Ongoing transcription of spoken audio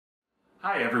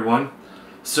Hi everyone.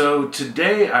 So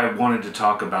today I wanted to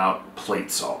talk about plate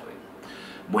solving.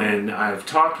 When I've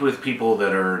talked with people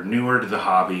that are newer to the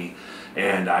hobby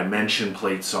and I mention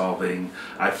plate solving,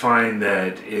 I find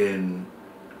that in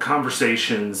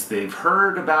conversations they've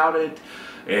heard about it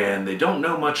and they don't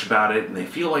know much about it and they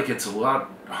feel like it's a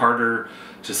lot harder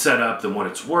to set up than what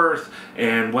it's worth,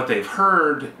 and what they've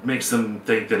heard makes them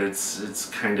think that it's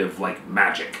kind of like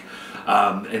magic.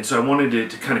 And so I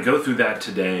wanted to kind of go through that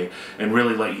today and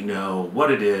really let you know what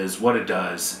it is, what it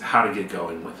does, how to get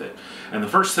going with it. And the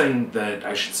first thing that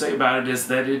I should say about it is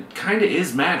that it kind of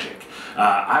is magic.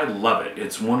 I love it.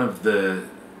 It's one of the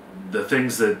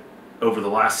things that over the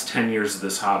last 10 years of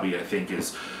this hobby I think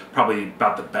is probably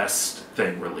about the best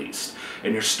thing released.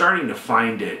 And you're starting to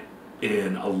find it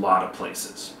in a lot of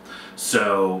places.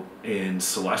 So in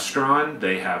Celestron,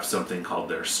 they have something called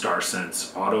their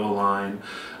StarSense Auto Align.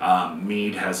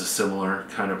 Mead has a similar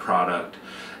kind of product.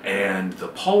 And the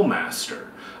Polemaster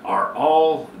are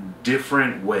all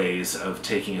different ways of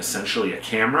taking essentially a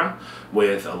camera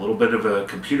with a little bit of a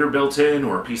computer built in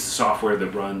or a piece of software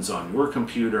that runs on your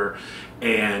computer,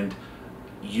 and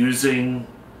using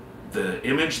the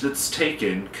image that's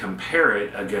taken, compare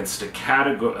it against a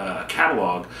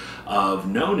catalog of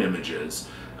known images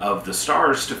of the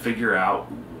stars to figure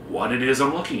out what it is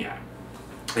I'm looking at.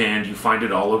 And you find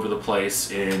it all over the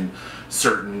place in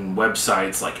certain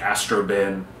websites like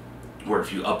AstroBin, where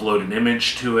if you upload an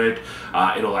image to it,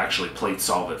 it'll actually plate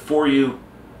solve it for you,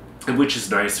 which is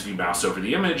nice. If you mouse over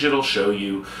the image, it'll show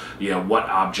you, what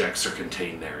objects are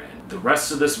contained therein. The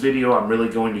rest of this video, I'm really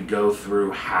going to go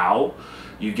through how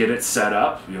you get it set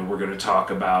up. We're going to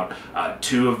talk about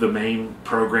two of the main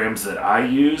programs that I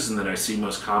use and that I see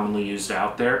most commonly used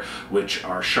out there, which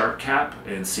are Sharpcap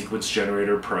and Sequence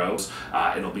Generator Pro.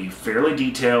 It'll be fairly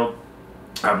detailed.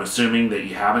 I'm assuming that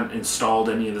you haven't installed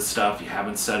any of the stuff, you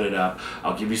haven't set it up.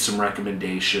 I'll give you some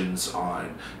recommendations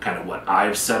on kind of what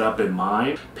I've set up in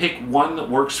mine. Pick one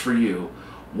that works for you.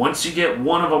 Once you get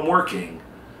one of them working,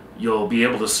 you'll be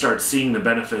able to start seeing the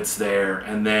benefits there,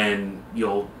 and then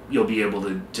you'll be able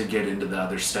to get into the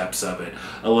other steps of it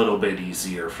a little bit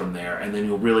easier from there, and then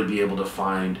you'll really be able to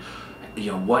find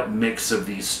what mix of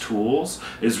these tools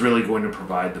is really going to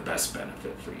provide the best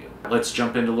benefit for you. Let's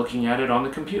jump into looking at it on the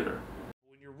computer.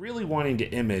 Really wanting to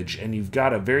image and you've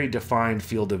got a very defined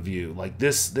field of view, like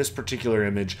this particular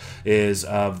image is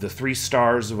of the 3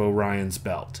 stars of Orion's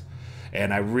belt,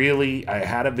 and I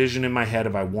had a vision in my head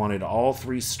of I wanted all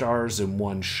 3 stars in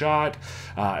one shot,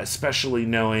 especially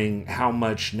knowing how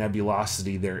much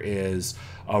nebulosity there is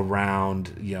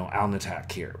around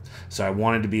Alnitak here. So I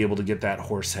wanted to be able to get that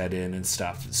horse head in and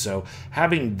stuff. So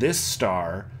having this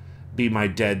star be my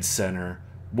dead center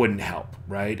wouldn't help,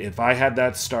 right? If I had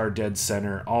that star dead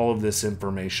center, all of this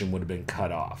information would have been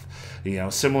cut off.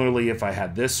 Similarly, if I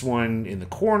had this one in the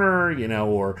corner,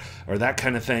 or that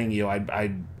kind of thing,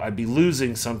 I'd be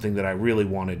losing something that I really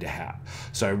wanted to have.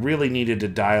 So I really needed to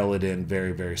dial it in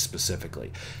very, very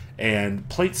specifically. And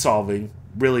plate solving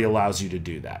really allows you to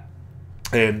do that.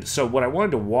 And so what I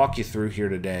wanted to walk you through here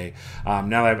today,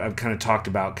 now that I've kind of talked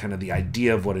about kind of the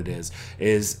idea of what it is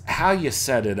how you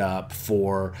set it up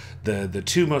for the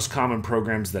 2 most common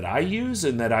programs that I use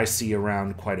and that I see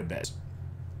around quite a bit.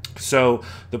 So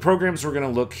the programs we're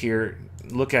going to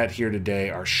look at here today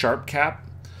are Sharpcap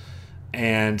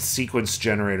and Sequence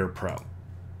Generator Pro.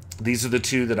 These are the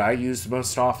 2 that I use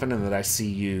most often and that I see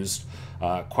used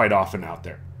quite often out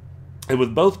there. And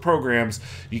with both programs,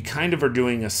 you kind of are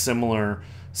doing a similar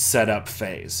setup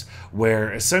phase,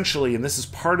 where essentially, and this is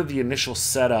part of the initial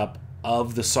setup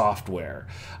of the software,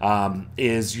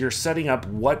 is you're setting up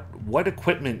what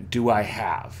equipment do I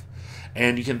have?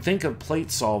 And you can think of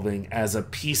plate solving as a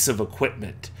piece of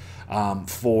equipment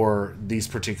for these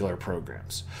particular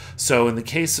programs. So in the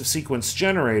case of Sequence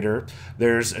Generator,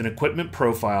 there's an equipment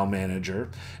profile manager,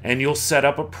 and you'll set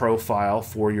up a profile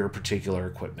for your particular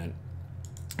equipment.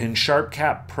 In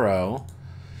Sharpcap Pro,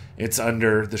 it's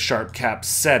under the Sharpcap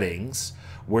settings,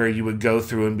 where you would go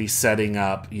through and be setting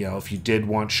up, if you did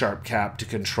want Sharpcap to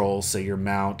control, say, your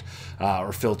mount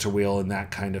or filter wheel and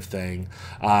that kind of thing.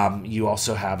 You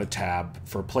also have a tab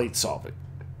for plate solving.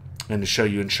 And to show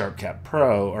you in Sharpcap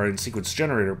Pro, or in Sequence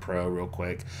Generator Pro real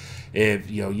quick,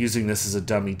 if using this as a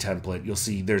dummy template, you'll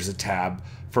see there's a tab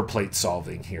for plate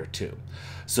solving here too.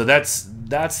 So that's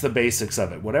the basics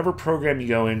of it. Whatever program you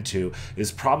go into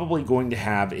is probably going to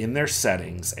have in their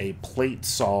settings a plate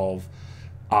solve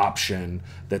option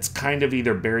that's kind of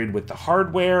either buried with the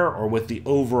hardware or with the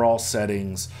overall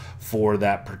settings for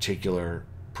that particular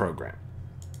program.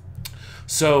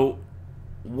 So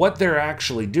what they're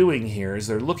actually doing here is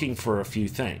they're looking for a few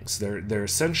things. They're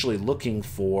essentially looking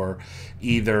for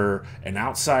either an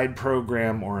outside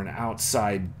program or an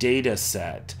outside data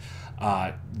set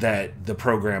that the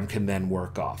program can then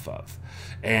work off of.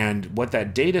 And what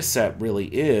that data set really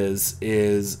is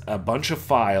a bunch of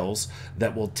files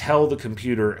that will tell the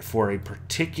computer for a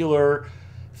particular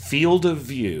field of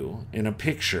view in a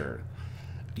picture,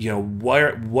 you know,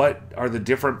 what are the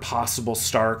different possible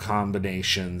star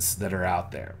combinations that are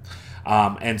out there.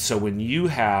 And so when you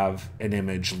have an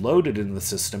image loaded in the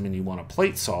system and you want to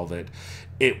plate solve it,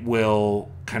 it will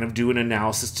kind of do an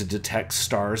analysis to detect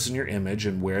stars in your image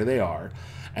and where they are.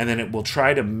 And then it will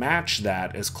try to match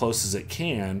that as close as it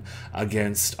can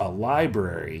against a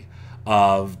library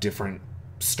of different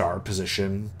star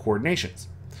position coordinations.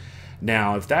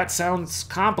 Now, if that sounds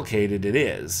complicated, it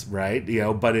is, right? You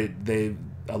know, but a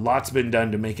lot's been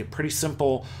done to make it pretty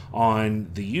simple on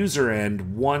the user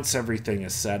end once everything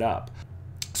is set up.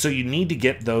 So you need to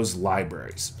get those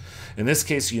libraries. In this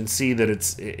case, you can see that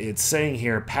it's saying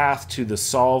here path to the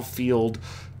solve field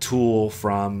tool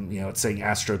from, you know, it's saying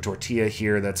Astro Tortilla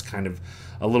here. That's kind of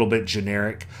a little bit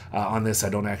generic on this. I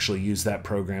don't actually use that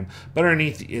program, but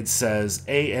underneath it says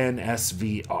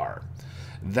ANSVR.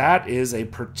 That is a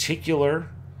particular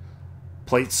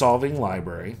plate solving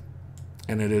library,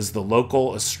 and it is the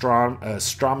local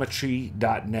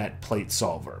astrometry.net plate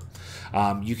solver.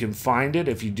 You can find it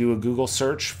if you do a Google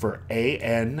search for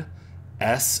ANSVR.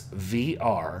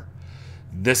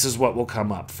 This is what will come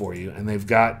up for you, and they've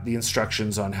got the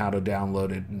instructions on how to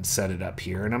download it and set it up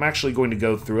here. And I'm actually going to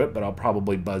go through it, but I'll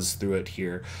probably buzz through it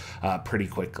here pretty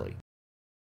quickly.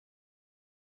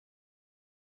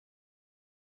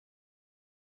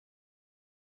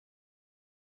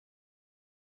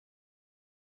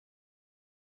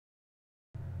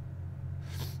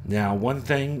 Now, one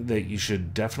thing that you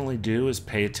should definitely do is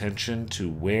pay attention to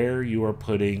where you are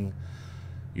putting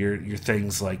your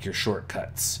things like your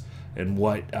shortcuts and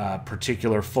what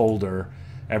particular folder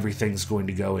everything's going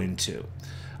to go into.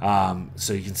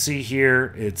 So you can see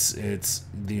here, it's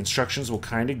the instructions will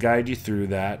kind of guide you through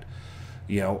that,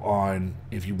 you know, on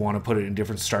if you want to put it in a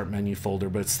different start menu folder.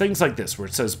 But it's things like this where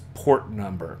it says port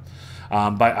number.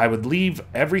 But I would leave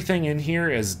everything in here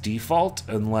as default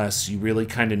unless you really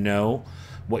kind of know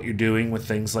what you're doing with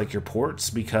things like your ports,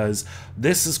 because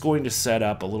this is going to set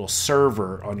up a little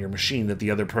server on your machine that the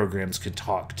other programs could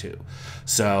talk to.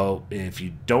 So if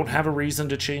you don't have a reason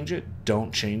to change it,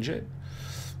 don't change it.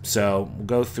 So we'll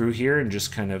go through here and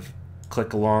just kind of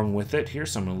click along with it here.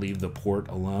 So I'm going to leave the port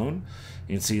alone.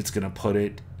 You can see it's going to put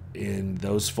it in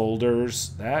those folders.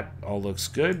 That all looks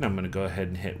good, and I'm going to go ahead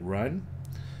and hit run.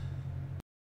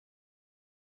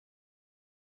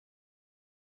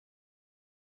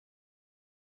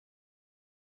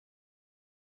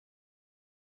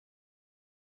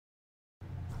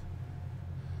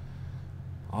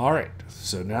 Alright,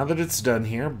 so now that it's done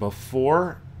here,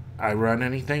 before I run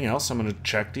anything else, I'm going to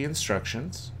check the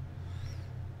instructions.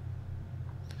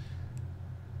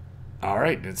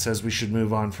 Alright, it says we should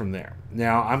move on from there.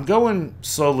 Now, I'm going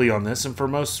slowly on this, and for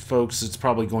most folks, it's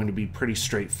probably going to be pretty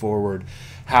straightforward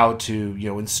how to, you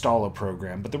know, install a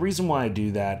program. But the reason why I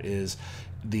do that is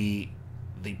the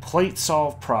plate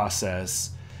solve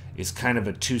process is kind of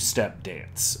a two-step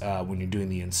dance when you're doing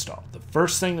the install. The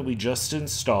first thing that we just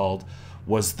installed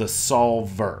was the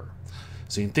solver.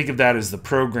 So you can think of that as the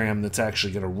program that's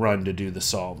actually going to run to do the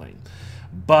solving.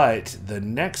 But the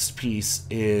next piece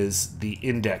is the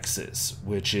indexes,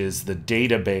 which is the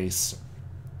database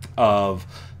of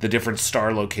the different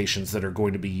star locations that are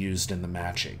going to be used in the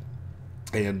matching.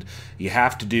 And you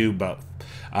have to do both.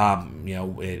 You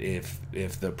know,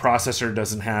 if the processor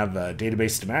doesn't have a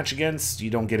database to match against, you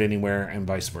don't get anywhere, and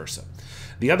vice versa.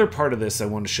 The other part of this I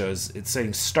want to show is it's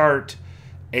saying start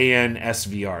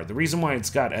ANSVR. The reason why it's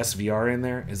got SVR in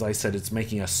there is, I said, it's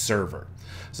making a server.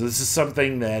 So this is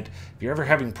something that if you're ever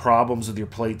having problems with your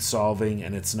plate solving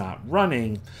and it's not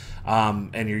running,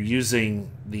 and you're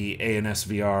using the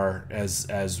ANSVR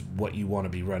as what you want to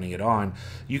be running it on,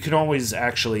 you can always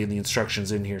actually, in the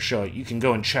instructions in here, show it. You can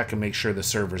go and check and make sure the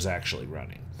server's actually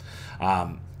running.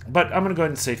 But I'm going to go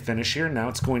ahead and say finish here. Now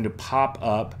it's going to pop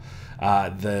up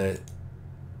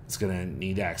it's going to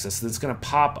need access. It's going to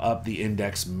pop up the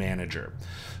index manager.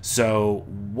 So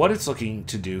what it's looking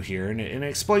to do here, and it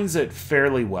explains it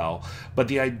fairly well, but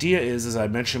the idea is, as I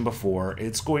mentioned before,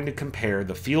 it's going to compare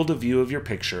the field of view of your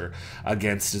picture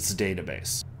against its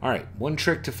database. Alright, one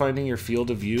trick to finding your field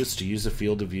of view is to use a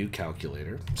field of view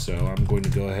calculator. So I'm going to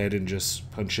go ahead and just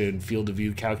punch in field of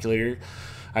view calculator.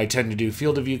 I tend to do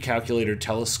field of view calculator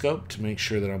telescope to make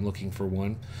sure that I'm looking for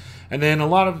one. And then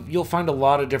you'll find a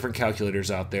lot of different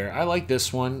calculators out there. I like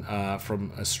this one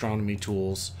from Astronomy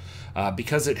Tools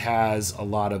because it has a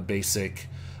lot of basic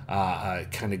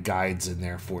kind of guides in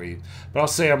there for you. But I'll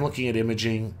say I'm looking at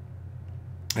imaging,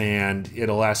 and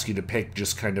it'll ask you to pick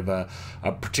just kind of a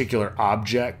particular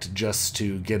object just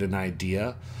to get an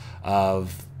idea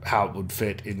of how it would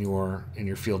fit in your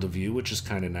field of view, which is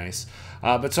kind of nice.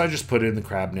 But so I just put in the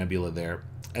Crab Nebula there,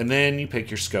 and then you pick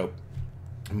your scope.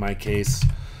 In my case,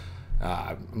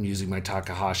 I'm using my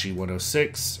Takahashi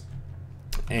 106,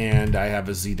 and I have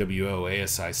a ZWO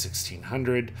ASI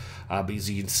 1600. But as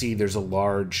you can see, there's a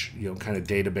large, kind of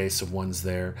database of ones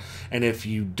there. And if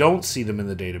you don't see them in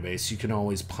the database, you can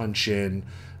always punch in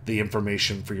the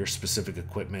information for your specific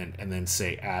equipment and then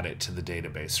say add it to the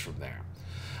database from there.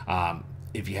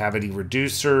 If you have any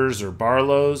reducers or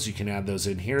Barlows, you can add those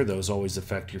in here. Those always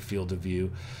affect your field of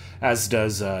view, as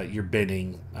does your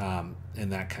binning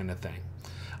and that kind of thing.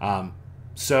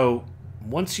 So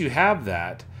once you have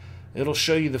that, it'll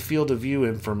show you the field of view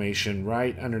information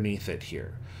right underneath it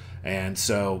here. And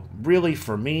so really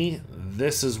for me,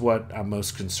 this is what I'm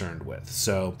most concerned with.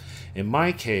 So in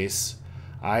my case,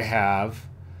 I have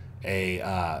a,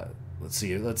 let's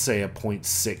say a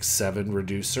 0.67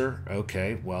 reducer.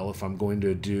 Okay, well, if I'm going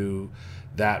to do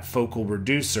that focal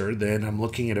reducer, then I'm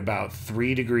looking at about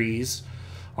 3 degrees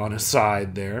on a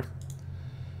side there.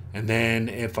 And then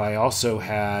if I also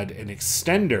had an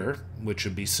extender, which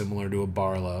would be similar to a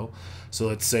Barlow, so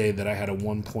let's say that I had a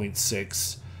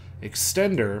 1.6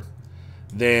 extender,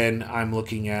 then I'm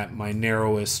looking at my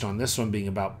narrowest on this one being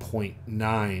about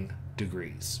 0.9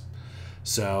 degrees.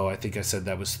 So I think I said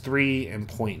that was 3 and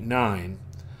 0.9.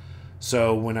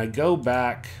 So when I go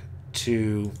back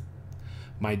to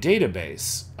my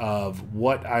database of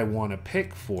what I want to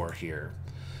pick for here,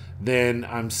 then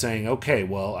I'm saying, okay,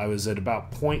 well, I was at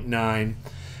about 0.9,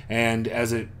 and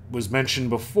as it was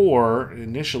mentioned before,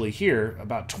 initially here,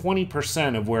 about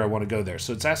 20% of where I want to go there.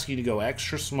 So it's asking you to go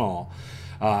extra small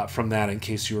from that in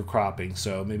case you were cropping.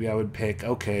 So maybe I would pick,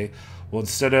 okay, well,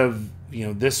 instead of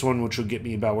this one, which will get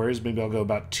me about where it is, maybe I'll go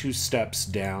about 2 steps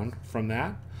down from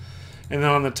that. And then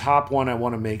on the top one, I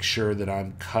want to make sure that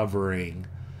I'm covering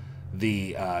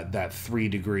the that 3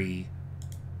 degree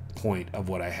point of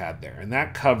what I had there, and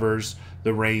that covers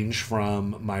the range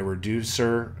from my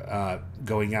reducer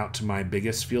going out to my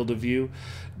biggest field of view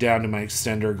down to my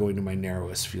extender going to my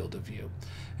narrowest field of view.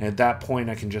 And at that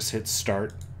point I can just hit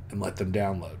start and let them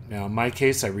download. Now in my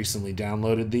case, I recently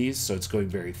downloaded these, so it's going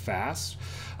very fast,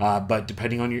 but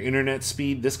depending on your internet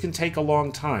speed, this can take a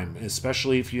long time,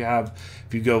 especially if you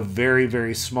go very,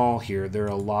 very small here. There are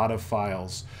a lot of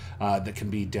files that can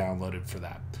be downloaded for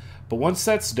that. But once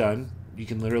that's done, you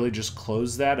can literally just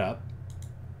close that up.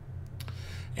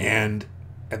 And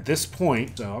at this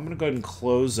point, so I'm going to go ahead and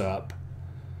close up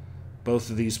both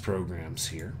of these programs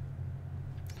here.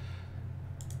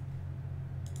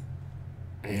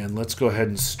 And let's go ahead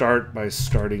and start by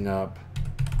starting up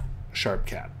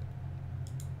Sharpcap.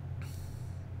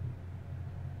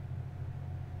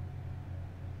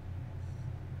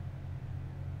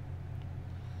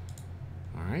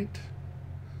 All right.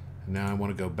 Now I want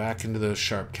to go back into those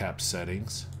Sharpcap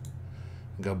settings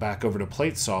and go back over to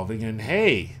Platesolving, and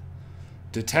hey,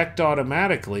 detect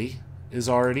automatically is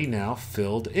already now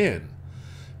filled in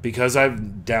because I've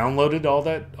downloaded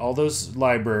all those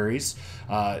libraries.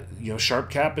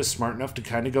 Sharpcap is smart enough to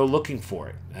kind of go looking for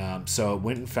it, so it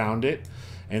went and found it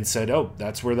and said, oh,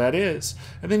 that's where that is.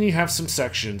 And then you have some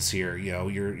sections here,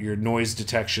 your noise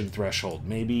detection threshold.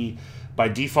 Maybe by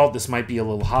default, this might be a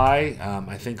little high.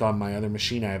 I think on my other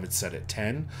machine, I have it set at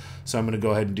 10. So I'm going to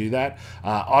go ahead and do that.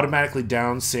 Automatically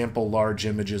downsample large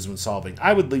images when solving.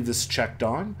 I would leave this checked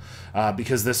on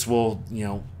because this will,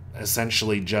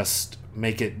 essentially just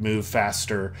make it move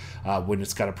faster when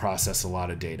it's got to process a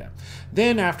lot of data.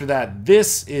 Then after that,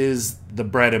 this is the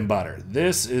bread and butter.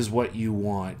 This is what you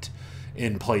want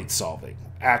in Platesolving.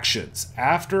 Actions.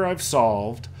 After I've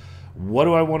solved, what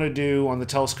do I want to do on the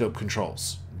telescope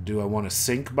controls? Do I want to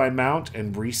sync my mount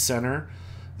and recenter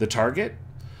the target?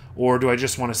 Or do I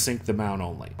just want to sync the mount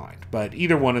only? But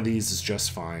either one of these is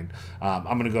just fine. I'm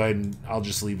going to go ahead and I'll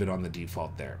just leave it on the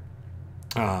default there.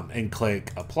 And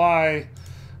click apply.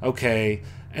 Okay.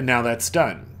 And now that's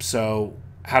done. So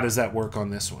how does that work on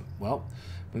this one? Well,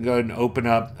 I'm going to go ahead and open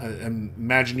up.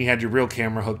 Imagine you had your real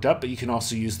camera hooked up, but you can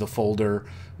also use the folder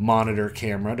monitor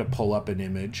camera to pull up an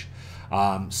image.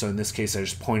 So in this case, I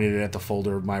just pointed it at the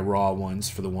folder of my raw ones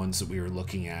for the ones that we were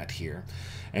looking at here.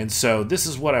 And so this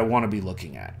is what I want to be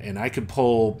looking at. And I could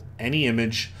pull any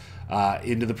image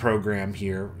into the program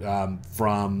here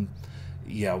from,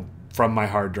 from my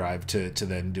hard drive to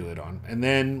then do it on. And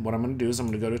then what I'm going to do is I'm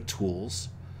going to go to Tools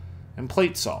and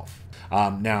Plate Solve.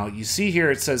 Now you see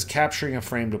here it says capturing a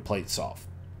frame to plate solve.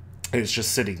 It's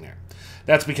just sitting there.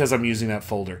 That's because I'm using that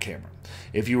folder camera.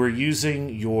 If you were using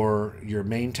your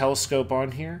main telescope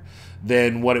on here,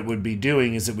 then what it would be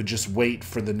doing is it would just wait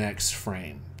for the next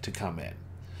frame to come in.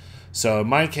 So in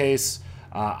my case,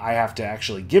 I have to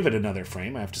actually give it another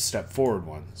frame. I have to step forward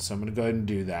one. So I'm going to go ahead and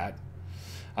do that.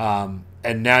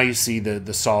 And now you see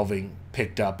the solving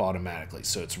picked up automatically.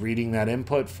 So it's reading that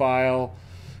input file,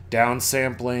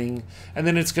 downsampling, and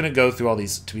then it's going to go through all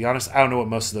these. To be honest, I don't know what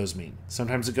most of those mean.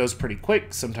 Sometimes it goes pretty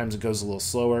quick, sometimes it goes a little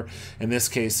slower. In this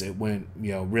case, it went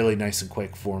really nice and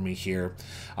quick for me here.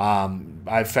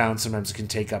 I've found sometimes it can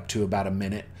take up to about a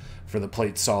minute for the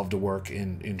plate solve to work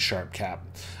in Sharpcap.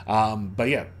 But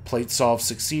yeah, plate solve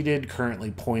succeeded,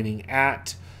 currently pointing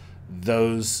at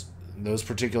those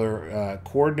particular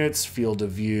coordinates. Field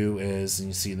of view is, and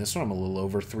you see in this one I'm a little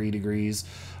over 3 degrees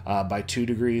by 2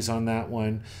 degrees on that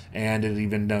one, and it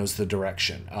even knows the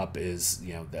direction up is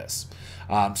this.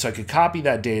 So I could copy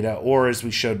that data, or as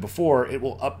we showed before, it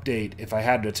will update. If I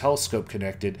had a telescope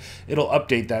connected, it'll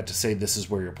update that to say this is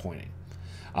where you're pointing.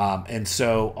 And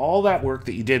so all that work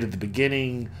that you did at the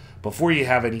beginning, before you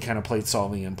have any kind of plate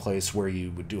solving in place where you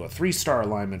would do a 3-star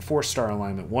alignment, 4-star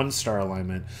alignment, 1-star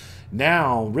alignment,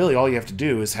 now really all you have to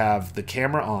do is have the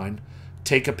camera on,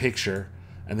 take a picture,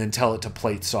 and then tell it to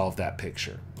plate solve that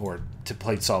picture, or to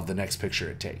plate solve the next picture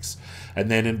it takes.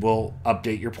 And then it will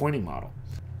update your pointing model.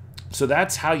 So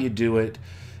that's how you do it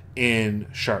in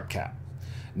Sharpcap.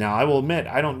 Now, I will admit,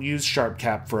 I don't use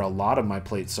Sharpcap for a lot of my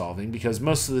plate solving because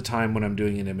most of the time when I'm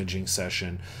doing an imaging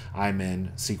session, I'm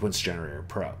in Sequence Generator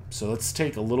Pro. So let's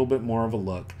take a little bit more of a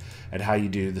look at how you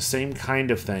do the same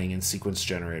kind of thing in Sequence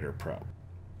Generator Pro.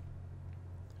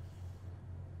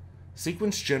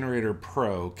 Sequence Generator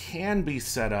Pro can be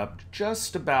set up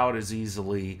just about as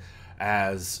easily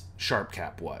as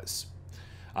Sharpcap was.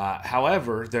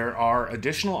 However, there are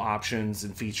additional options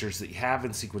and features that you have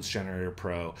in Sequence Generator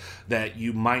Pro that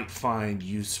you might find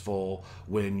useful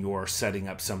when you're setting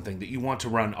up something that you want to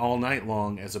run all night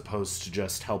long, as opposed to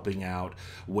just helping out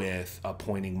with a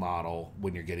pointing model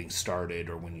when you're getting started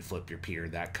or when you flip your pier,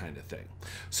 that kind of thing.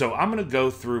 So I'm going to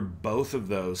go through both of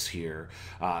those here.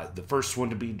 The first one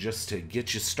to be just to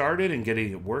get you started and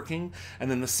getting it working,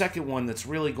 and then the second one that's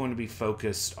really going to be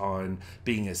focused on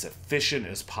being as efficient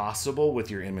as possible with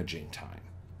your imaging time.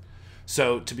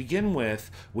 So to begin with,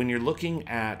 when you're looking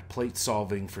at plate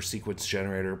solving for Sequence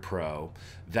Generator Pro,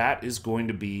 that is going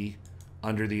to be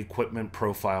under the Equipment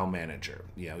Profile Manager.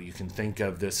 You can think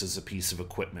of this as a piece of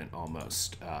equipment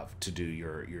almost to do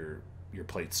your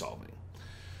plate solving.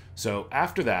 So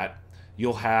after that,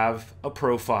 you'll have a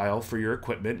profile for your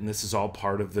equipment, and this is all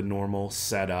part of the normal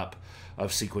setup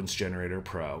of Sequence Generator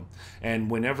Pro.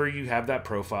 And whenever you have that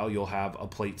profile, you'll have a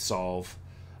plate solve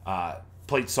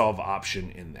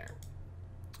option in there.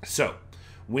 So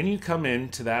when you come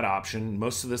into that option,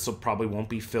 most of this probably won't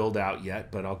be filled out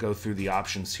yet, but I'll go through the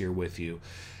options here with you.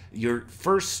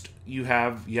 First, you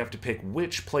have to pick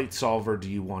which plate solver do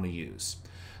you want to use.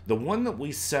 The one that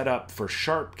we set up for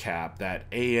Sharpcap, that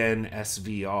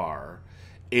ANSVR,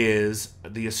 is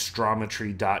the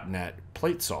astrometry.net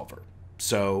plate solver.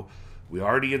 So we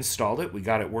already installed it, we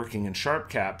got it working in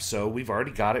Sharpcap, so we've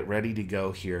already got it ready to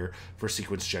go here for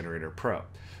Sequence Generator Pro.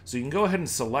 So you can go ahead and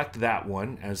select that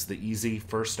one as the easy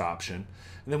first option.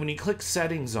 And then when you click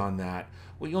settings on that,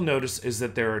 what you'll notice is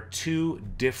that there are 2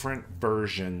 different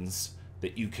versions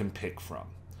that you can pick from.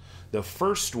 The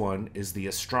first one is the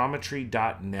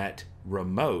astrometry.net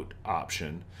remote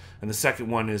option, and the second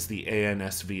one is the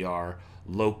ANSVR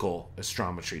local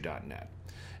astrometry.net.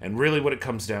 And really what it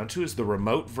comes down to is the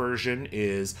remote version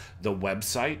is the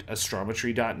website,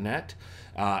 astrometry.net,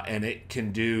 and it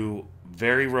can do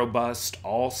very robust,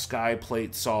 all sky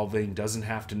plate solving, doesn't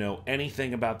have to know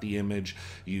anything about the image.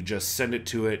 You just send it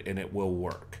to it and it will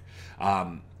work.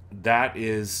 That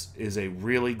is a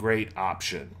really great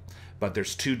option, but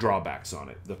there's 2 drawbacks on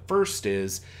it. The first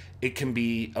is it can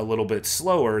be a little bit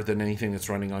slower than anything that's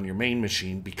running on your main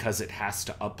machine because it has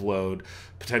to upload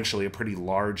potentially a pretty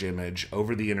large image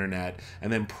over the internet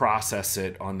and then process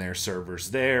it on their servers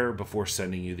there before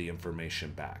sending you the information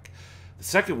back. The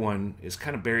second one is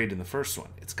kind of buried in the first one.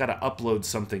 It's got to upload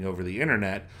something over the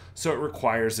internet, so it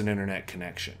requires an internet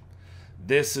connection.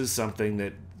 This is something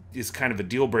that is kind of a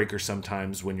deal breaker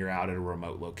sometimes when you're out at a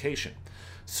remote location.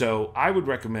 So I would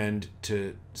recommend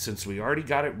since we already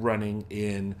got it running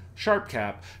in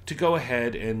Sharpcap, to go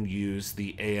ahead and use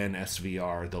the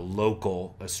ANSVR, the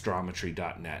local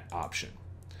astrometry.net option.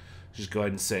 Just go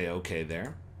ahead and say OK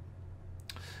there.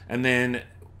 And then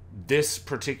This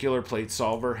particular plate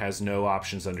solver has no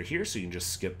options under here, so you can just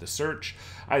skip the search.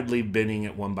 I'd leave binning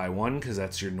at 1 by 1 because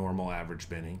that's your normal average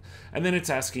binning. And then it's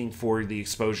asking for the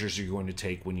exposures you're going to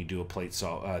take when you do a plate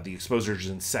solve, the exposures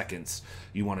in seconds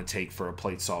you want to take for a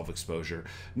plate solve exposure.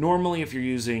 Normally, if you're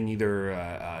using either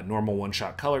a normal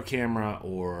one-shot color camera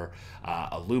or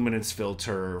a luminance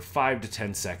filter, 5 to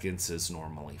 10 seconds is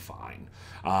normally fine.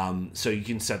 So you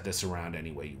can set this around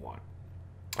any way you want.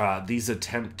 These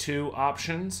attempt to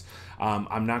options,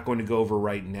 I'm not going to go over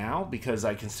right now because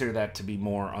I consider that to be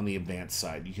more on the advanced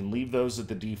side. You can leave those at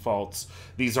the defaults.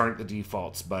 These aren't the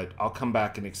defaults, but I'll come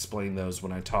back and explain those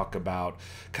when I talk about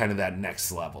kind of that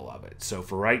next level of it. So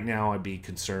for right now, I'd be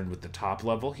concerned with the top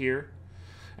level here.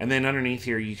 And then underneath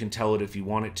here, you can tell it if you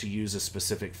want it to use a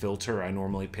specific filter. I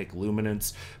normally pick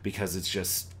luminance because it's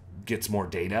just gets more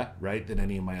data, right, than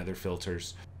any of my other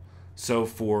filters. So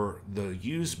for the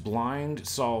use blind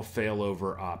solve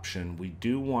failover option, we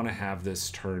do want to have this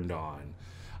turned on.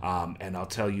 And I'll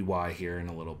tell you why here in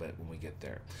a little bit when we get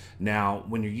there. Now,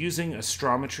 when you're using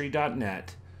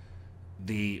astrometry.net,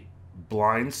 the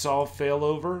blind solve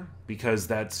failover,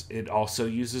 because it also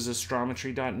uses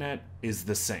astrometry.net, is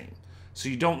the same. So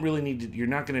you don't really need to, you're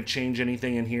not going to change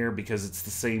anything in here because it's the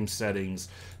same settings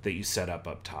that you set up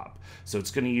top. So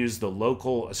it's going to use the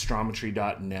local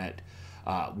astrometry.net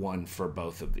one for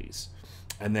both of these.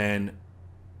 And then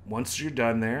once you're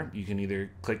done there, you can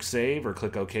either click save or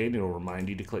click OK, and it'll remind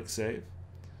you to click save.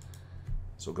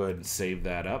 So go ahead and save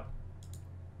that up.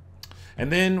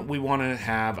 And then we want to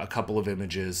have a couple of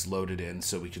images loaded in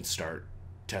so we can start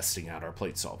testing out our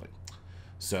plate solving.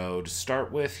 So to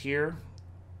start with here,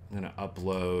 I'm going to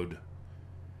upload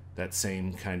that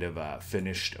same kind of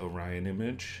finished Orion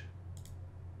image.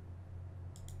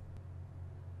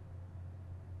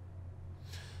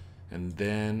 And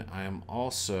then I'm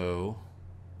also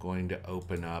going to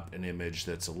open up an image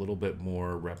that's a little bit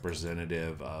more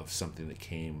representative of something that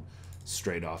came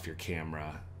straight off your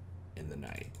camera in the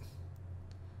night.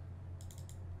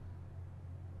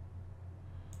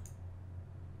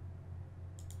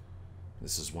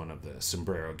 This is one of the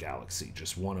Sombrero Galaxy,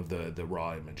 just one of the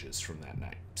raw images from that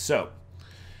night. So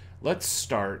let's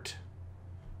start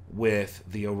with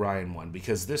the Orion one,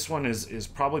 because this one is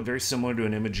probably very similar to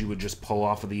an image you would just pull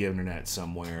off of the internet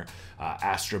somewhere,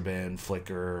 Astrobin,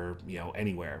 Flickr,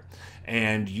 anywhere.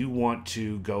 And you want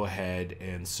to go ahead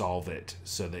and solve it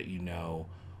so that you know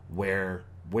where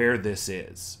this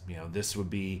is. This would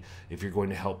be if you're going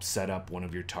to help set up one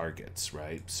of your targets,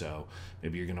 right? So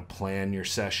maybe you're going to plan your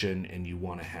session and you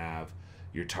want to have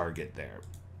your target there.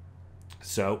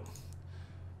 So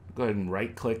go ahead and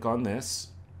right click on this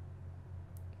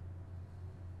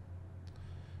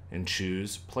and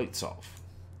choose plate solve.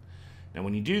 Now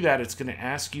when you do that, it's going to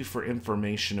ask you for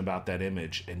information about that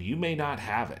image, and you may not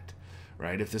have it,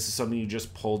 right? If this is something you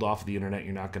just pulled off the internet,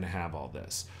 you're not going to have all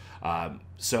this.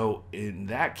 So in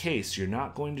that case, you're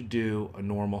not going to do a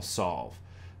normal solve.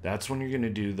 That's when you're going to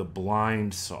do the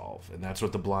blind solve, and that's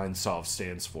what the blind solve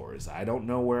stands for, is I don't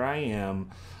know where I am,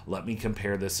 let me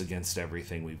compare this against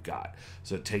everything we've got.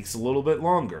 So it takes a little bit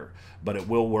longer, but it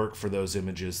will work for those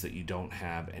images that you don't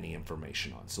have any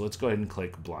information on. So let's go ahead and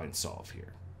click blind solve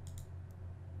here.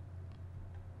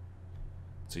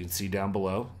 So you can see down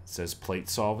below, it says plate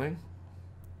solving.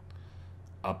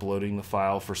 Uploading the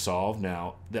file for solve.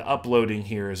 Now, the uploading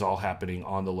here is all happening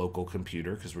on the local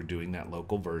computer because we're doing that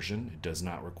local version. It does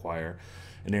not require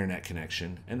an internet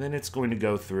connection. And then it's going to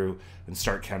go through and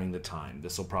start counting the time.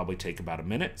 This will probably take about a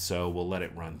minute, so we'll let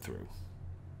it run through.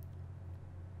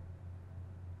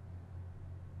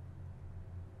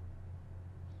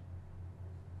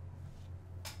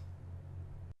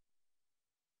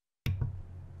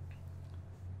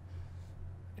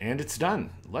 And it's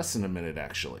done. Less than a minute,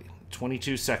 actually.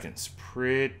 22 seconds.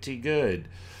 Pretty good.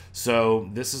 So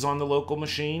this is on the local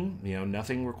machine.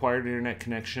 Nothing required internet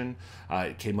connection.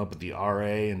 It came up with the RA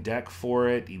and DEC for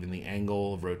it, even the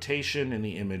angle of rotation and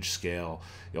the image scale.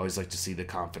 You always like to see the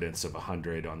confidence of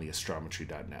 100 on the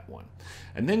astrometry.net one.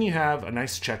 And then you have a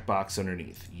nice checkbox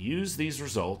underneath. Use these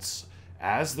results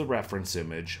as the reference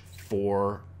image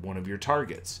for one of your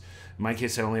targets. In my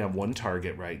case, I only have one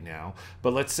target right now,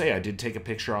 but let's say I did take a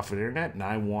picture off the internet and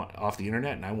I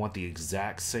want the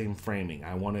exact same framing.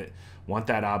 I want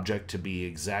that object to be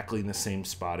exactly in the same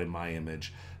spot in my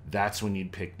image. That's when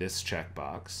you'd pick this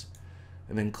checkbox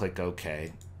and then click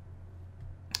OK.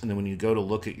 And then when you go to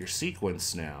look at your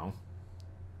sequence now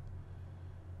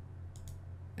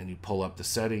and you pull up the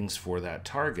settings for that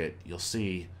target, you'll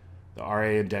see the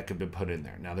RA and DEC have been put in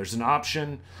there. Now there's an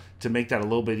option to make that a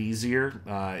little bit easier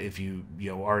if you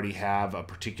already have a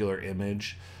particular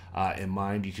image in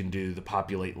mind. You can do the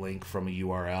populate link from a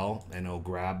URL, and it'll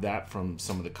grab that from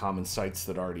some of the common sites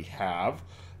that already have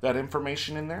that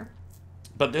information in there.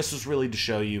 But this is really to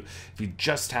show you if you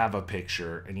just have a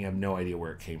picture and you have no idea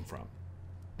where it came from.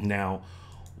 Now,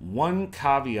 one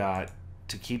caveat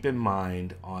to keep in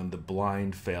mind on the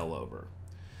blind failover.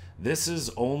 This is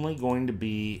only going to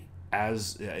be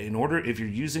if you're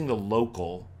using the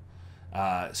local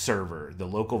server, the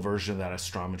local version of that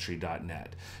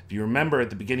astrometry.net. If you remember at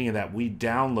the beginning of that, we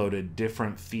downloaded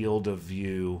different field of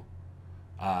view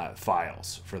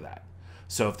files for that.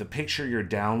 So if the picture you're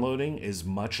downloading is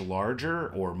much larger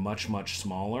or much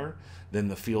smaller than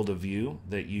the field of view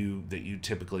that you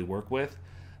typically work with,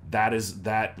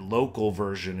 that local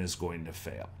version is going to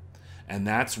fail. And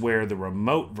that's where the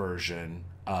remote version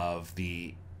of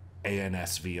the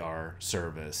ANSVR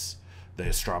service, the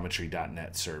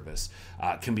astrometry.net service,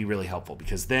 can be really helpful,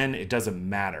 because then it doesn't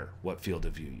matter what field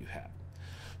of view you have.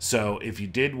 So if you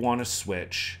did want to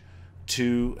switch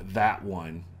to that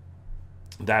one,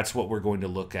 that's what we're going to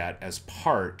look at as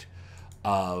part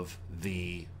of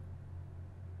the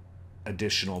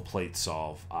additional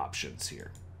Platesolve options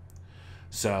here.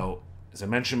 So as I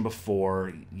mentioned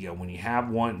before, when you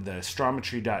have the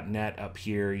astrometry.net up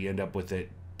here, you end up with it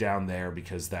down there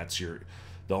because that's the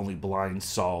only blind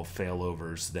solve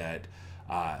failovers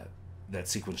that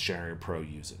Sequence Generator Pro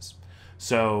uses.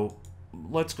 So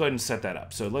let's go ahead and set that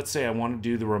up. So let's say I want to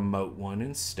do the remote one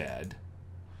instead,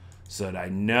 so that I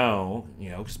know,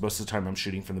 because most of the time I'm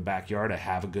shooting from the backyard, I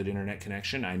have a good internet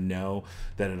connection. I know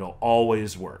that it'll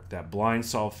always work. That blind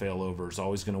solve failover is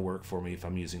always going to work for me if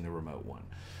I'm using the remote one.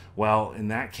 Well, in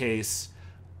that case,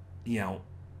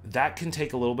 that can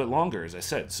take a little bit longer, as I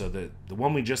said. So the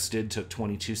one we just did took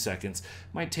 22 seconds.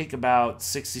 It might take about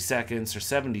 60 seconds or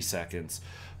 70 seconds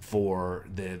for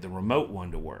the remote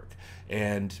one to work.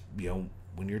 And,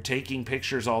 when you're taking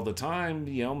pictures all the time,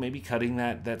 maybe cutting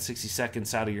that 60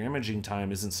 seconds out of your imaging time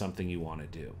isn't something you want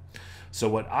to do. So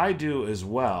what I do as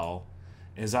well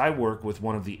is I work with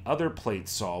one of the other plate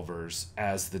solvers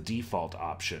as the default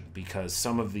option, because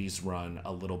some of these run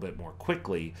a little bit more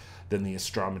quickly than the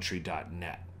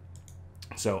astrometry.net.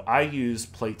 So I use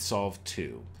Platesolve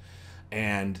 2.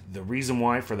 And the reason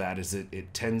why for that is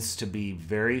it tends to be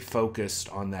very focused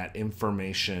on that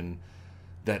information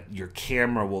that your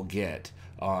camera will get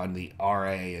on the RA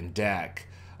and deck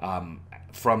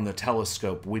from the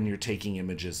telescope when you're taking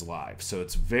images live. So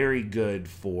it's very good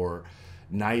for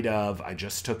night of, I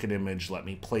just took an image, let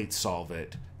me plate solve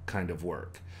it kind of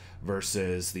work.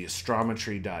 Versus the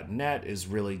astrometry.net is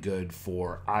really good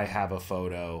for, I have a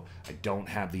photo, I don't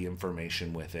have the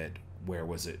information with it, where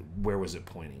was it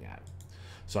pointing at?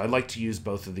 So I like to use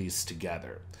both of these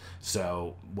together.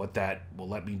 So what that will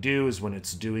let me do is when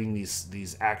it's doing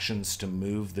these actions to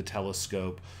move the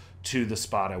telescope to the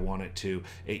spot I want it to,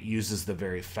 it uses the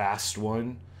very fast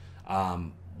one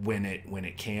when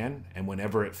it can, and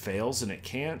whenever it fails and it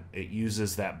can't, it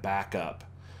uses that backup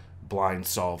blind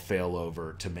solve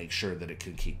failover to make sure that it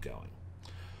can keep going.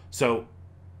 So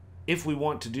if we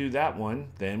want to do that one,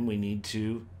 then we need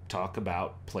to talk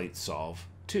about Platesolve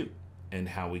 2 and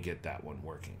how we get that one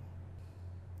working.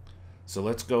 So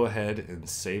let's go ahead and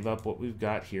save up what we've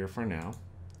got here for now.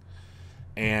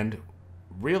 And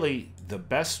really, the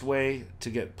best way to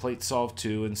get Platesolve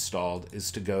 2 installed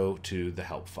is to go to the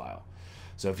help file.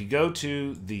 So if you go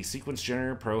to the Sequence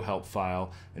Generator Pro help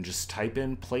file and just type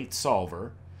in Plate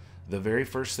Solver, the very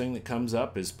first thing that comes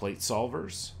up is Plate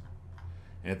Solvers.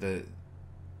 And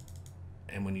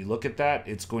when you look at that,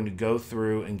 it's going to go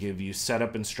through and give you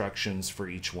setup instructions for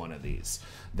each one of these.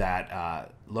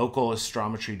 That local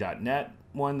astrometry.net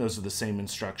one, those are the same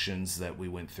instructions that we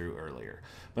went through earlier.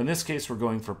 But in this case, we're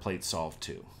going for Platesolve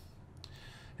 2.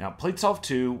 Now, Platesolve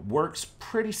 2 works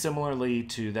pretty similarly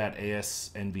to that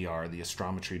ASNVR, the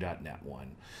astrometry.net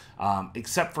one,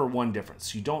 except for one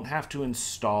difference. You don't have to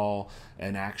install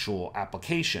an actual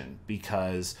application,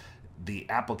 because the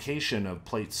application of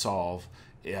Platesolve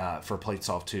for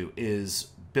Platesolve 2 is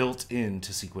built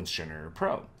into Sequence Generator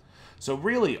Pro. So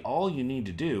really all you need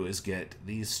to do is get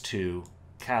these two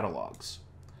catalogs.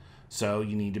 So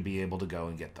you need to be able to go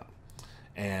and get them.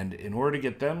 And in order to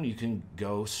get them, you can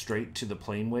go straight to the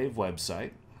PlaneWave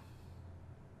website.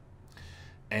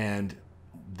 And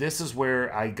this is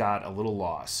where I got a little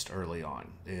lost early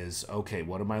on, is, okay,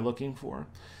 what am I looking for?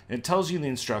 And it tells you the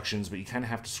instructions, but you kind of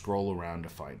have to scroll around to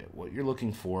find it. What you're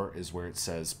looking for is where it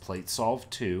says Platesolve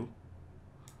 2.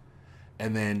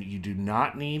 And then you do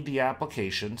not need the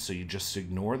application, so you just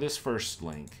ignore this first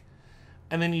link.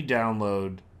 And then you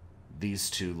download these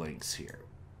two links here.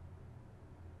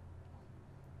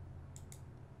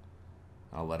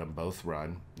 I'll let them both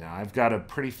run. Now I've got a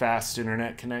pretty fast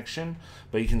internet connection,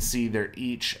 but you can see they're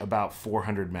each about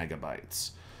 400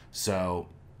 megabytes. So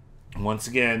once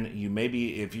again, you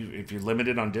maybe if you're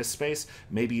limited on disk space,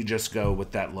 maybe you just go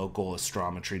with that local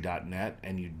astrometry.net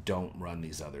and you don't run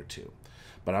these other two.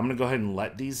 But I'm going to go ahead and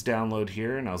let these download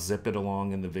here, and I'll zip it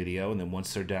along in the video, and then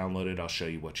once they're downloaded, I'll show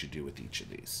you what you do with each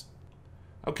of these.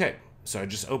 Okay, so I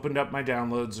just opened up my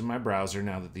downloads in my browser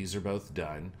now that these are both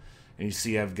done, and you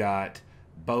see I've got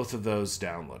both of those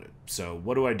downloaded. So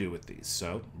what do I do with these?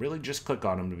 So really just click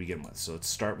on them to begin with. So let's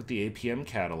start with the APM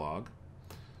catalog.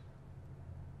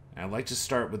 And I'd like to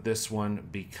start with this one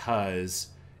because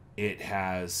it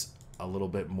has a little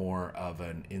bit more of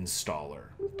an installer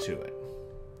to it.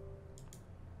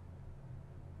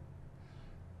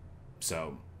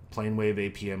 So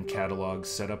Planewave APM catalog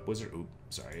setup wizard. Oops,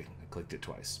 sorry, I clicked it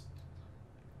twice.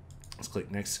 Let's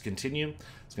click next to continue.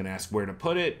 It's going to ask where to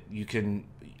put it.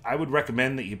 I would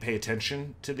recommend that you pay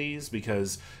attention to these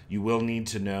because you will need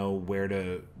to know where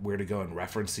to go and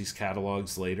reference these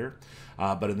catalogs later.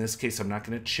 But in this case, I'm not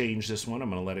going to change this one. I'm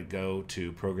going to let it go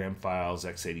to program files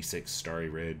x86 Starry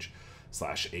Ridge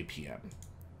 /APM.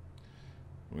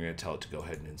 We're going to tell it to go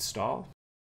ahead and install.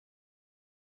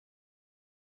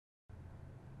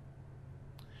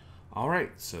 All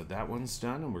right, so that one's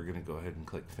done, and we're going to go ahead and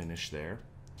click finish there.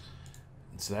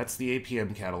 And so that's the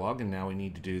APM catalog, and now we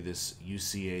need to do this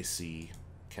UCAC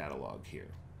catalog here.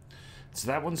 So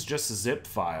that one's just a zip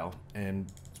file,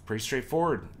 and it's pretty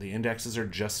straightforward. The indexes are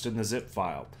just in the zip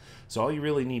file. So all you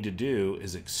really need to do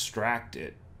is extract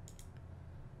it.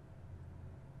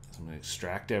 So I'm going to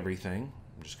extract everything.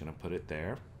 I'm just going to put it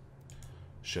there.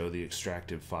 Show the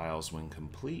extracted files when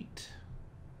complete.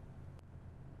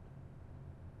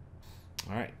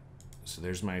 All right, so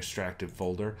there's my extracted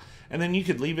folder. And then you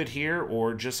could leave it here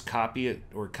or just copy it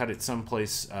or cut it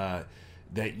someplace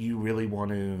that you really want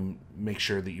to make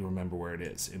sure that you remember where it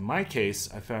is. In my case,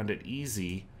 I found it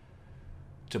easy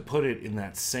to put it in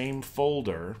that same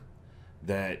folder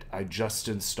that I just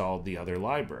installed the other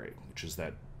library, which is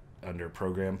that under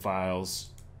Program Files,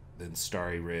 then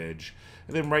Starry Ridge,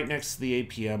 and then right next to the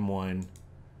APM one,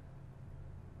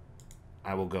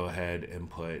 I will go ahead and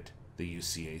put the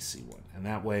UCAC one. And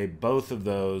that way both of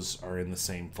those are in the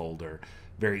same folder.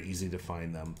 Very easy to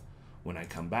find them when I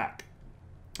come back.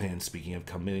 And speaking of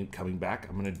coming back,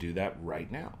 I'm going to do that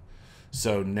right now.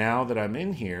 So now that I'm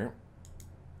in here,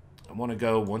 I want to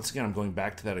go, once again, I'm going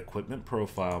back to that Equipment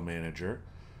Profile Manager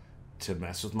to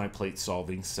mess with my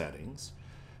Platesolving settings.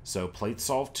 So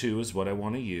Platesolve 2 is what I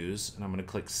want to use, and I'm going to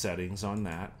click Settings on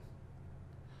that.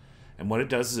 And what it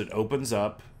does is it opens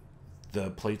up the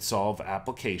Platesolve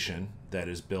application that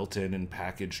is built in and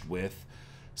packaged with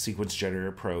Sequence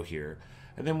Generator Pro here.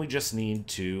 And then we just need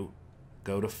to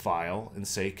go to File and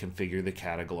say Configure the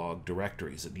Catalog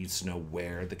Directories. It needs to know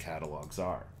where the catalogs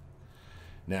are.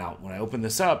 Now, when I open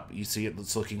this up, you see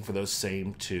it's looking for those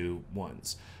same two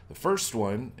ones. The first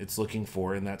one, it's looking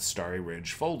for in that Starry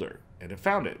Ridge folder, and it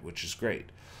found it, which is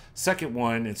great. Second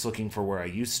one, it's looking for where I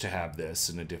used to have this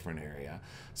in a different area.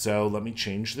 So let me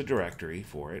change the directory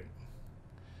for it.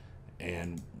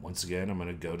 And once again, I'm going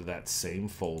to go to that same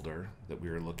folder that we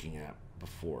were looking at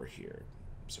before here.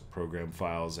 So Program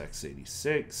Files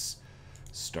x86,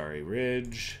 Starry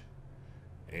Ridge,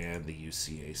 and the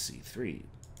UCAC3.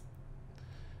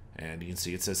 And you can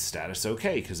see it says status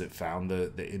OK because it found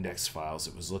the index files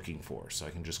it was looking for. So I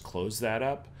can just close that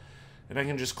up, and I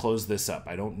can just close this up.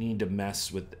 I don't need to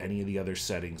mess with any of the other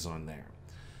settings on there.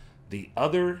 The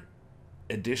other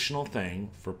additional thing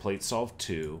for Platesolve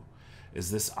 2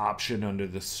 is this option under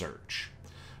the search.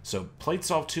 So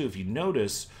Platesolve 2, if you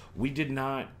notice, we did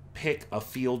not pick a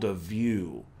field of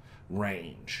view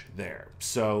range there.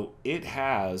 So it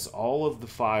has all of the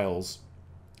files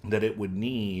that it would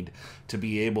need to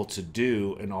be able to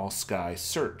do an all-sky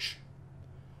search.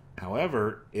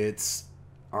 However, it's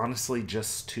honestly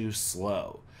just too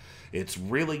slow. It's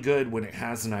really good when it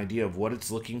has an idea of what it's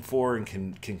looking for and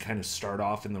can kind of start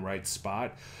off in the right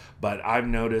spot. But I've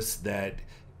noticed that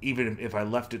even if I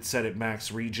left it set at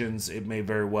max regions, it may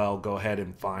very well go ahead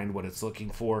and find what it's looking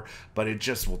for, but it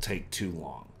just will take too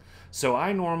long. So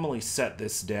I normally set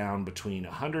this down between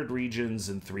 100 regions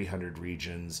and 300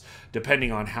 regions,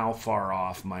 depending on how far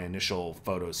off my initial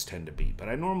photos tend to be. But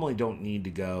I normally don't need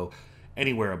to go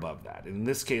anywhere above that. In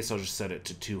this case, I'll just set it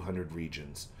to 200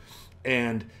 regions.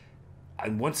 And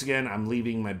once again, I'm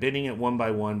leaving my binning at 1 by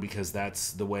 1 because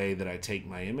that's the way that I take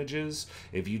my images.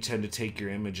 If you tend to take your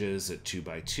images at 2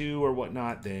 by 2 or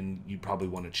whatnot, then you probably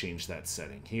want to change that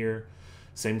setting here.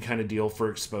 Same kind of deal for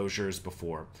exposure as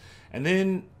before. And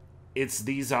then it's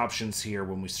these options here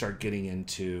when we start getting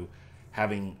into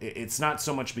it's not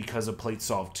so much because of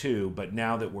Platesolve 2, but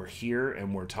now that we're here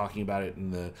and we're talking about it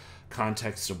in the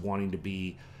context of wanting to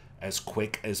be as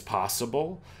quick as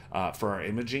possible for our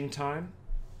imaging time,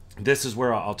 this is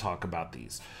where I'll talk about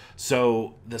these.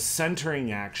 So the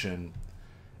centering action,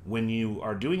 when you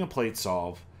are doing a plate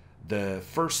solve, the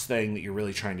first thing that you're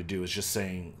really trying to do is just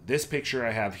saying, this picture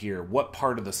I have here, what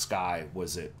part of the sky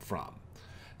was it from?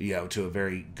 To a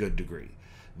very good degree.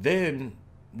 Then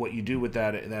what you do with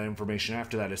that information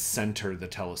after that is center the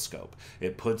telescope.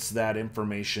 It puts that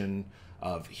information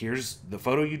of, here's the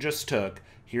photo you just took,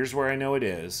 here's where I know it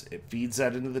is. It feeds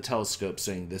that into the telescope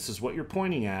saying, this is what you're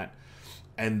pointing at.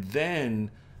 And then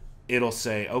it'll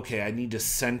say, okay, I need to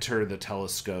center the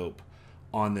telescope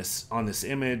on this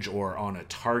image, or on a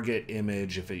target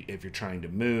image if you're trying to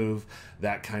move,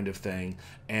 that kind of thing.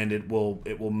 And it will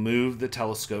move the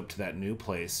telescope to that new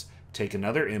place, take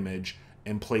another image,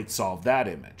 and plate solve that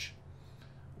image.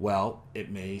 Well,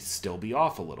 it may still be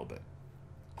off a little bit.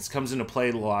 This comes into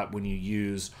play a lot when you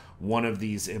use one of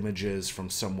these images from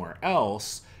somewhere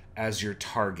else as your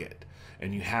target,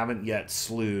 and you haven't yet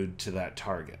slewed to that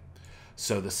target.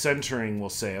 So the centering will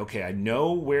say, okay, I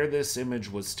know where this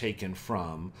image was taken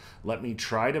from. Let me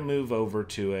try to move over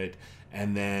to it,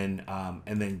 and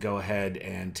then go ahead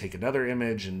and take another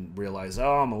image and realize,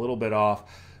 oh, I'm a little bit off.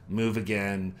 Move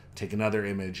again, take another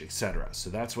image, etc. So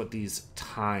that's what these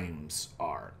times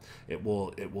are. It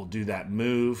will do that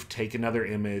move, take another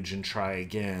image, and try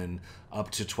again up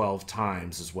to 12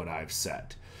 times is what I've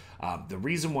set. The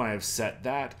reason why I've set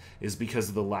that is because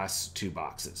of the last two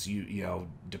boxes. You know,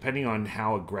 depending on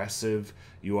how aggressive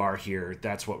you are here,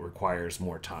 that's what requires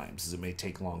more times, is it may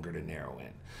take longer to narrow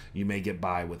in. You may get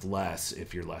by with less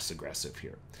if you're less aggressive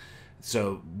here.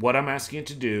 So what I'm asking it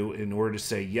to do in order to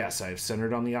say, yes, I have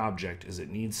centered on the object, is it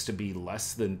needs to be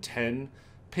less than 10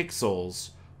 pixels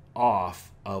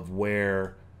off of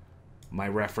where my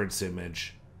reference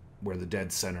image, where the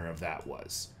dead center of that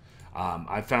was.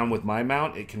 I found with my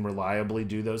mount, it can reliably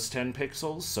do those 10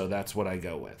 pixels, so that's what I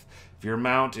go with. If your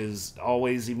mount is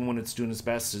always, even when it's doing its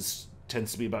best,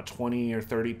 tends to be about 20 or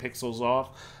 30 pixels off,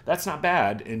 that's not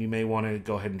bad, and you may want to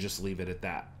go ahead and just leave it at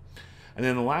that. And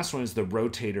then the last one is the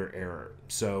rotator error.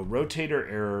 So rotator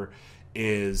error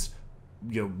is,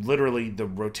 literally the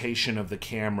rotation of the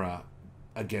camera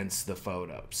against the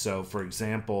photo. So for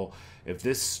example, if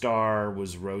this star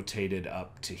was rotated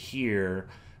up to here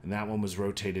and that one was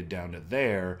rotated down to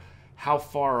there, how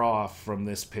far off from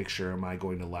this picture am I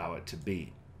going to allow it to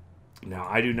be? Now,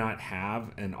 I do not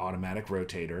have an automatic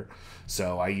rotator,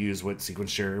 so I use what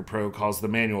Sequence Generator Pro calls the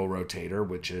manual rotator,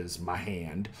 which is my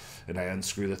hand, and I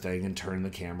unscrew the thing and turn the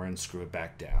camera and screw it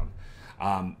back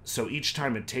down. So each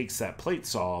time it takes that plate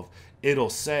solve,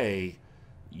 it'll say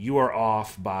you are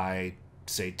off by,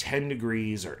 say, 10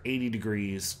 degrees or 80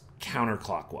 degrees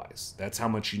counterclockwise. That's how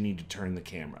much you need to turn the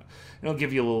camera. And it'll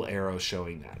give you a little arrow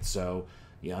showing that. So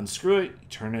you unscrew it, you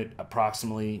turn it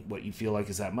approximately what you feel like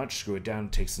is that much, screw it down,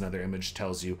 it takes another image,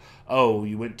 tells you, oh,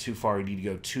 you went too far, you need to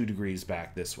go 2 degrees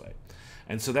back this way.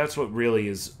 And so that's what really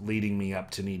is leading me up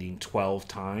to needing 12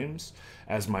 times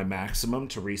as my maximum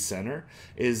to recenter,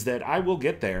 is that I will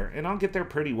get there, and I'll get there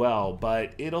pretty well,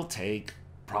 but it'll take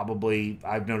probably,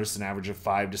 I've noticed an average of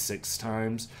 5 to 6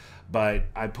 times, but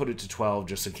I put it to 12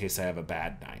 just in case I have a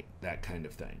bad night, that kind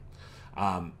of thing.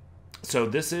 So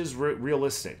this is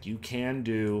realistic. You can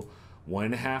do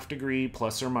 1.5 degree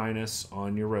plus or minus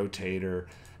on your rotator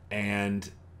and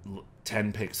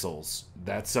 10 pixels.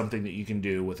 That's something that you can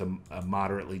do with a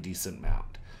moderately decent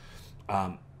mount.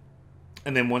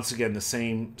 And then once again, the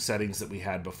same settings that we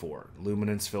had before.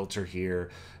 Luminance filter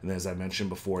here, and as I mentioned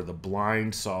before, the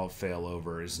blind solve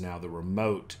failover is now the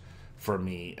remote for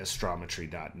me,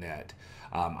 astrometry.net.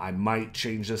 I might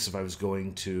change this if I was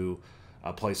going to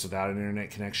a place without an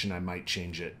internet connection. I might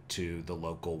change it to the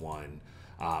local one,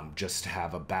 just to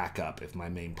have a backup if my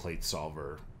main plate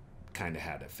solver kind of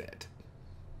had a fit.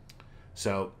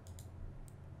 So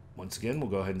once again, we'll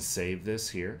go ahead and save this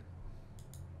here.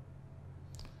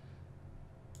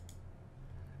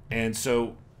 And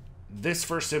so this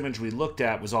first image we looked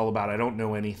at was all about, I don't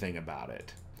know anything about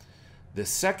it. The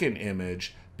second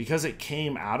image, because it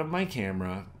came out of my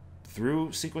camera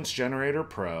through Sequence Generator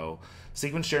Pro,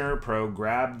 Sequence Generator Pro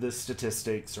grabbed the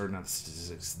statistics, or not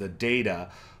statistics, the data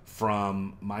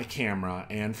from my camera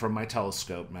and from my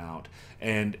telescope mount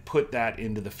and put that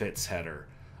into the FITS header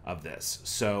of this.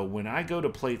 So when I go to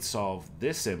plate solve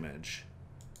this image,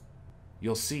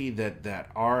 you'll see that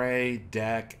RA,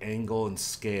 deck, angle, and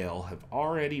scale have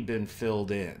already been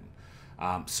filled in.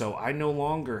 So I no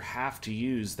longer have to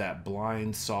use that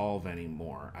blind solve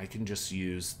anymore. I can just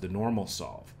use the normal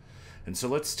solve. And so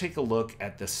let's take a look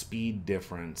at the speed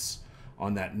difference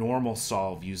on that normal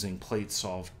solve using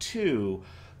Platesolve 2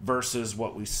 versus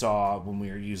what we saw when we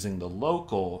were using the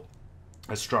local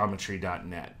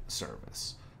astrometry.net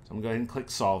service. So I'm going to go ahead and click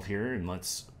solve here and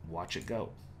let's watch it go.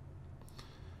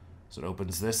 So it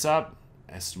opens this up,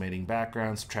 estimating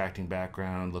background, subtracting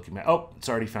background, looking at, oh, it's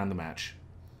already found the match,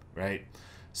 right?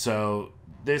 So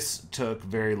this took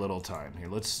very little time. Here,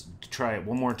 let's try it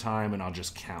one more time and I'll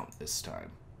just count this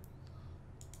time.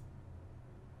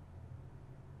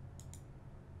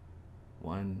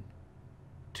 1,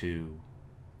 2,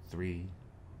 3,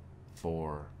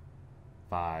 4,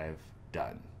 5,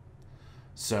 done.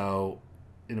 So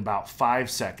in about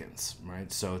 5 seconds,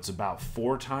 right? So it's about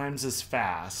 4 times as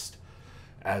fast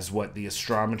as what the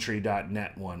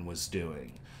astrometry.net one was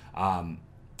doing.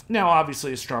 Now,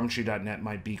 obviously, astrometry.net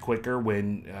might be quicker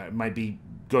when, might be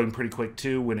going pretty quick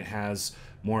too when it has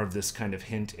more of this kind of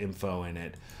hint info in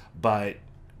it. But,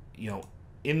 you know,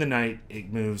 in the night,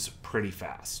 it moves pretty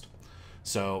fast.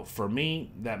 So for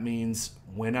me, that means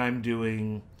when I'm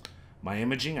doing my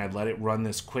imaging, I let it run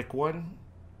this quick one.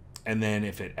 And then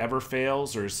if it ever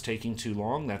fails or is taking too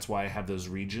long, that's why I have those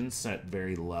regions set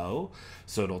very low,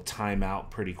 so it'll time out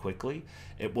pretty quickly.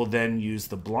 It will then use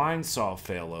the blind solve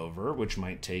failover, which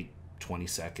might take 20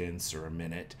 seconds or a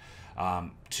minute,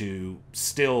 to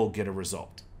still get a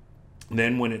result.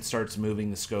 Then when it starts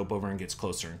moving the scope over and gets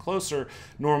closer and closer,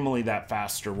 normally that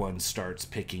faster one starts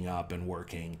picking up and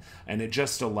working, and it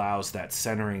just allows that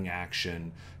centering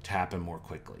action to happen more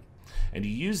quickly. And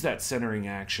you use that centering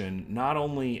action not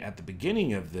only at the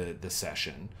beginning of the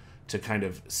session to kind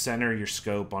of center your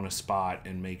scope on a spot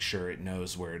and make sure it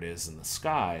knows where it is in the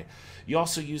sky, you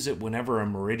also use it whenever a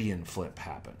meridian flip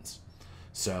happens.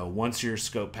 So once your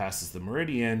scope passes the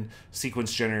meridian,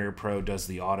 Sequence Generator Pro does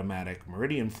the automatic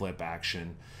meridian flip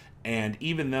action. And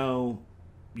even though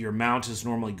your mount is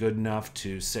normally good enough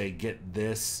to, say, get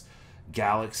this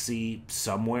galaxy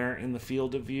somewhere in the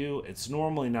field of view, it's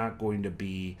normally not going to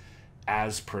be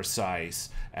as precise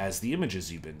as the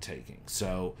images you've been taking.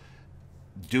 So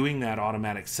doing that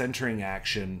automatic centering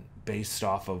action based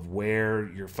off of where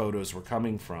your photos were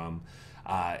coming from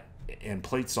and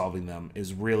plate solving them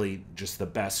is really just the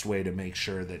best way to make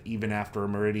sure that even after a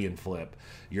meridian flip,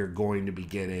 you're going to be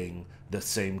getting the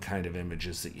same kind of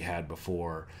images that you had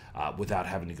before without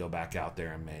having to go back out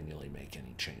there and manually make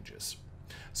any changes.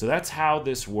 So that's how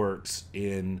this works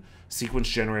in Sequence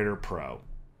Generator Pro.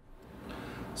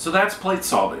 So that's plate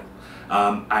solving.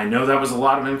 I know that was a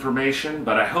lot of information,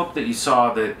 but I hope that you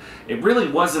saw that it really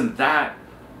wasn't that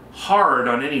hard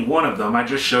on any one of them. I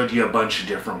just showed you a bunch of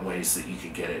different ways that you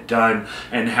could get it done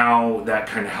and how that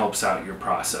kind of helps out your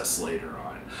process later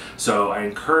on. So I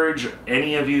encourage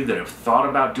any of you that have thought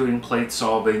about doing plate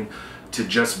solving to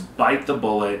just bite the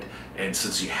bullet, and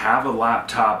since you have a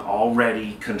laptop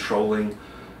already controlling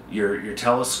your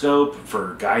telescope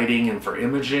for guiding and for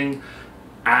imaging,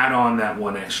 add on that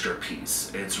one extra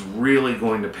piece. It's really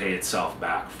going to pay itself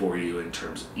back for you in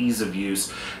terms of ease of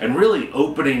use and really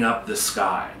opening up the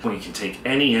sky. When you can take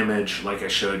any image, like I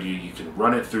showed you, you can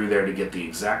run it through there to get the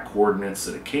exact coordinates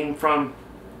that it came from,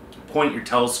 point your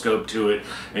telescope to it,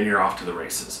 and you're off to the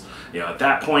races. You know, at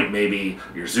that point, maybe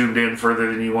you're zoomed in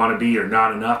further than you want to be or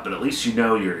not enough, but at least you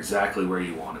know you're exactly where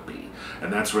you want to be.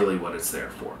 And that's really what it's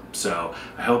there for. So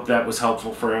I hope that was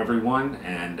helpful for everyone,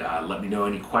 and let me know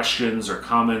any questions or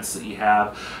comments that you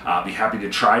have. I'll be happy to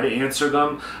try to answer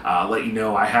them. Let you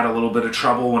know I had a little bit of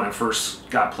trouble when I first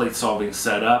got plate solving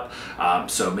set up,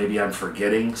 so maybe I'm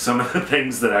forgetting some of the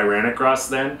things that I ran across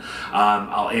then.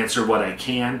 I'll answer what I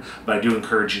can, but I do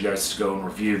encourage you guys to go and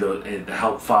review the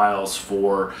help files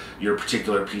for your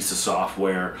particular piece of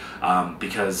software,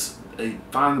 because I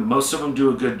find most of them do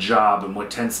a good job, and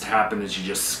what tends to happen is you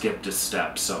just skipped a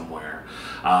step somewhere.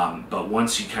 But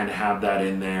once you kind of have that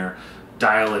in there,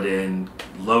 dial it in,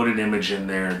 load an image in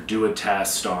there, do a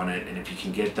test on it, and if you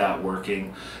can get that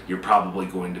working, you're probably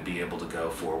going to be able to go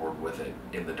forward with it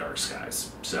in the dark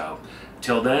skies. So,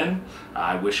 till then,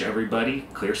 I wish everybody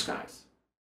clear skies.